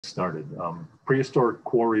started. Prehistoric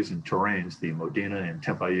Quarries and Terranes, the Moderna and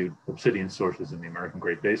Tempute Obsidian sources in the American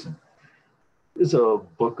Great Basin, is a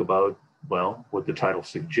book about, well, what the title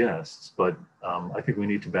suggests, but I think we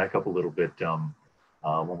need to back up a little bit when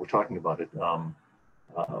we're talking about it.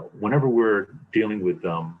 Whenever we're dealing with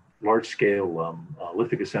large-scale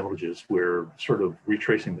lithic assemblages, we're sort of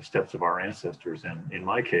retracing the steps of our ancestors, and in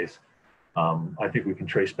my case, I think we can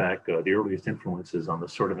trace back the earliest influences on the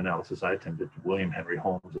sort of analysis I attended to William Henry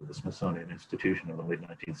Holmes of the Smithsonian Institution in the late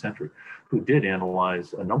 19th century, who did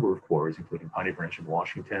analyze a number of quarries, including Piney Branch in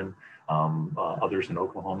Washington, others in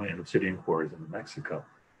Oklahoma, and obsidian quarries in New Mexico.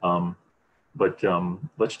 But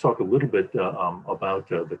let's talk a little bit about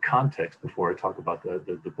the context before I talk about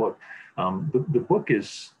the book. The book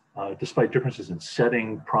is, despite differences in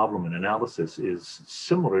setting, problem, and analysis, is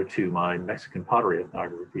similar to my Mexican pottery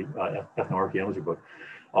ethnoarchaeology book,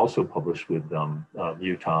 also published with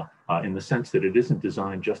Utah, in the sense that it isn't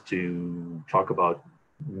designed just to talk about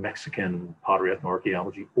Mexican pottery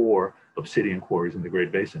ethnoarchaeology or obsidian quarries in the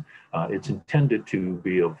Great Basin. It's intended to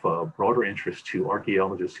be of broader interest to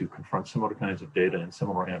archaeologists who confront similar kinds of data and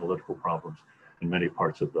similar analytical problems in many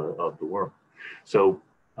parts of the world. So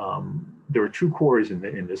there are two quarries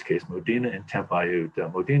in this case, Moderna and Tempute.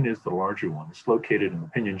 Moderna is the larger one. It's located in the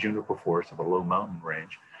Pinyon Juniper Forest of a low mountain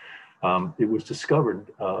range. It was discovered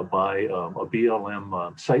by a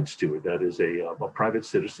BLM site steward, that is a private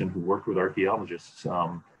citizen who worked with archaeologists,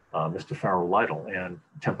 Mr. Farrell Lytle. And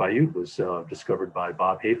Tempute was discovered by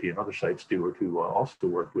Bob Hafey, another site steward who also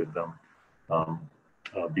worked with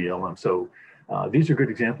BLM. So these are good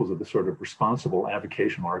examples of the sort of responsible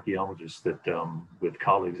avocational archaeologists that, with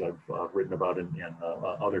colleagues, I've written about in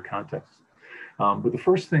other contexts. But the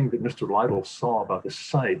first thing that Mr. Lytle saw about the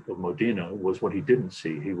site of Moderna was what he didn't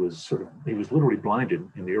see. He was literally blinded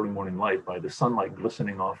in the early morning light by the sunlight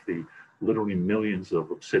glistening off the literally millions of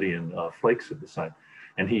obsidian flakes of the site.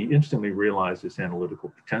 And he instantly realized its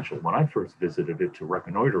analytical potential. When I first visited it to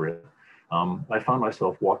reconnoiter it, I found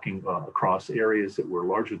myself walking across areas that were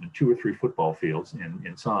larger than 2 or 3 football fields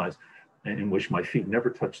in size, in which my feet never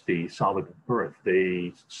touched the solid earth.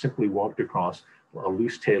 They simply walked across a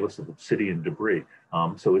loose talus of obsidian debris.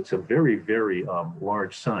 So it's a very, very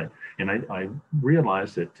large site. And I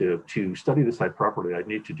realized that to study the site properly, I'd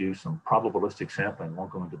need to do some probabilistic sampling. I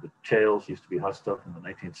won't go into the details. It used to be hot stuff in the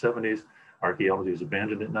 1970s. Archaeology has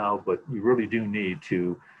abandoned it now, but you really do need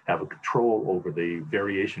to have a control over the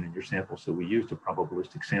variation in your sample. So we used a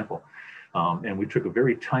probabilistic sample. And we took a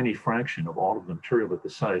very tiny fraction of all of the material at the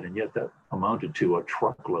site, and yet that amounted to a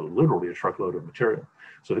truckload, literally a truckload of material.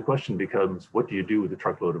 So the question becomes, what do you do with a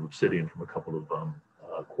truckload of obsidian from a couple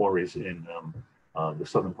of quarries in the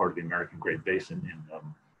southern part of the American Great Basin in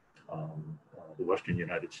the Western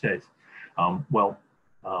United States?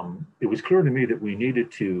 It was clear to me that we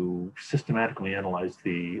needed to systematically analyze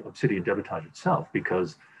the obsidian debitage itself,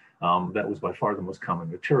 because that was by far the most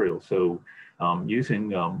common material. So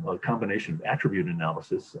using a combination of attribute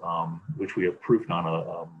analysis, which we have proofed on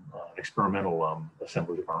an experimental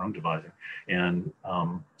assemblage of our own devising, and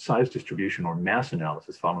size distribution or mass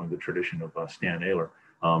analysis following the tradition of Stan Ehler,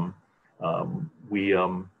 we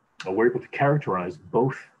were able to characterize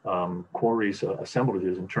both quarries'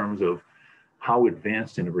 assemblages in terms of how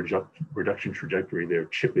advanced in a reduction trajectory their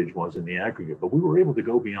chippage was in the aggregate. But we were able to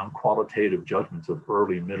go beyond qualitative judgments of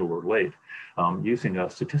early, middle, or late, using a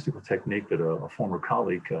statistical technique that a former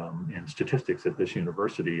colleague in statistics at this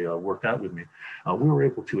university worked out with me. We were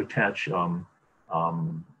able to attach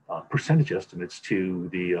percentage estimates to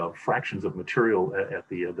the fractions of material at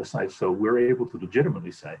the site. So we're able to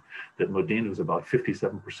legitimately say that Moderna was about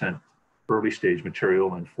 57% early stage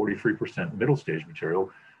material and 43% middle stage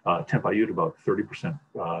material. Tempute about 30%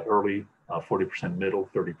 early, 40% middle,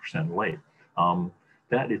 30% late.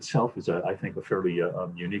 That itself is, I think, a fairly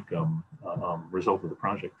unique result of the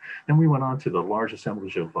project. Then we went on to the large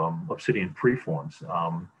assemblage of obsidian preforms,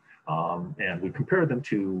 and we compared them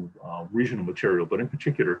to regional material, but in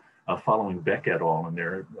particular, following Beck et al. In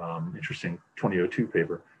their interesting 2002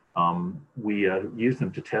 paper, we used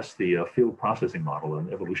them to test the field processing model, an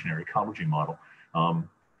evolutionary ecology model.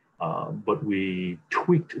 But we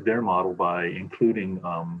tweaked their model by including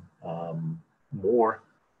more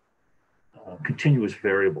continuous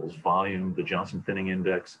variables, volume, the Johnson thinning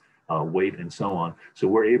index, weight, and so on. So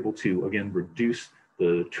we're able to, again, reduce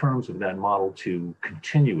the terms of that model to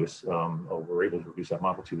continuous, or we're able to reduce that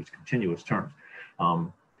model to its continuous terms.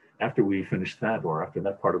 After we finished that, or after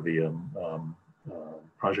that part of the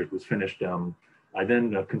project was finished, I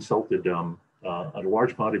then consulted a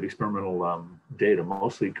large body of experimental data,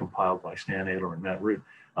 mostly compiled by Stan Ehler and Matt Root,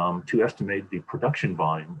 to estimate the production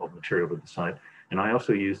volume of material at the site And I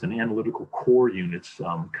also used an analytical core units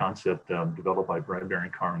concept developed by Bradbury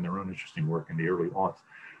and Carr in their own interesting work in the early aughts.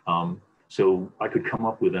 So I could come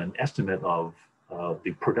up with an estimate of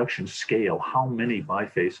the production scale, how many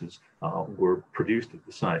bifaces were produced at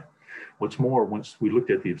the site. What's more, once we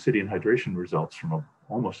looked at the Obsidian hydration results from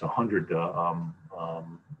almost 100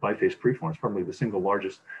 biface preforms, probably the single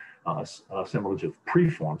largest assemblage of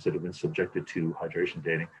preforms that have been subjected to hydration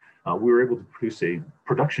dating, we were able to produce a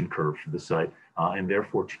production curve for the site and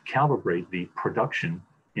therefore to calibrate the production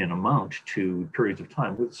in amount to periods of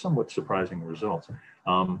time with somewhat surprising results.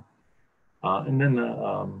 And then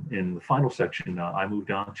in the final section, I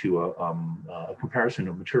moved on to a comparison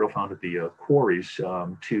of material found at the quarries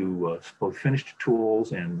to both finished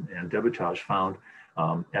tools and debitage found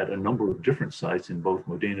at a number of different sites in both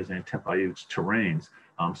Moderna's and Tempute's terrains,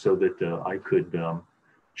 so that I could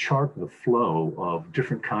chart the flow of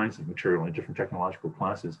different kinds of material in different technological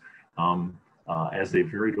classes as they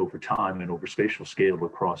varied over time and over spatial scale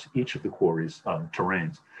across each of the quarries'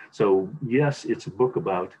 terrains. So yes, it's a book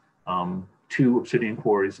about 2 obsidian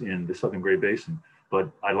quarries in the Southern Great Basin, but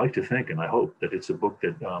I like to think, and I hope, that it's a book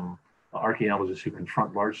that archaeologists who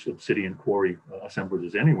confront large obsidian quarry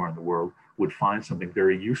assemblages anywhere in the world would find something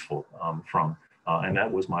very useful from. And that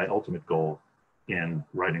was my ultimate goal in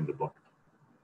writing the book.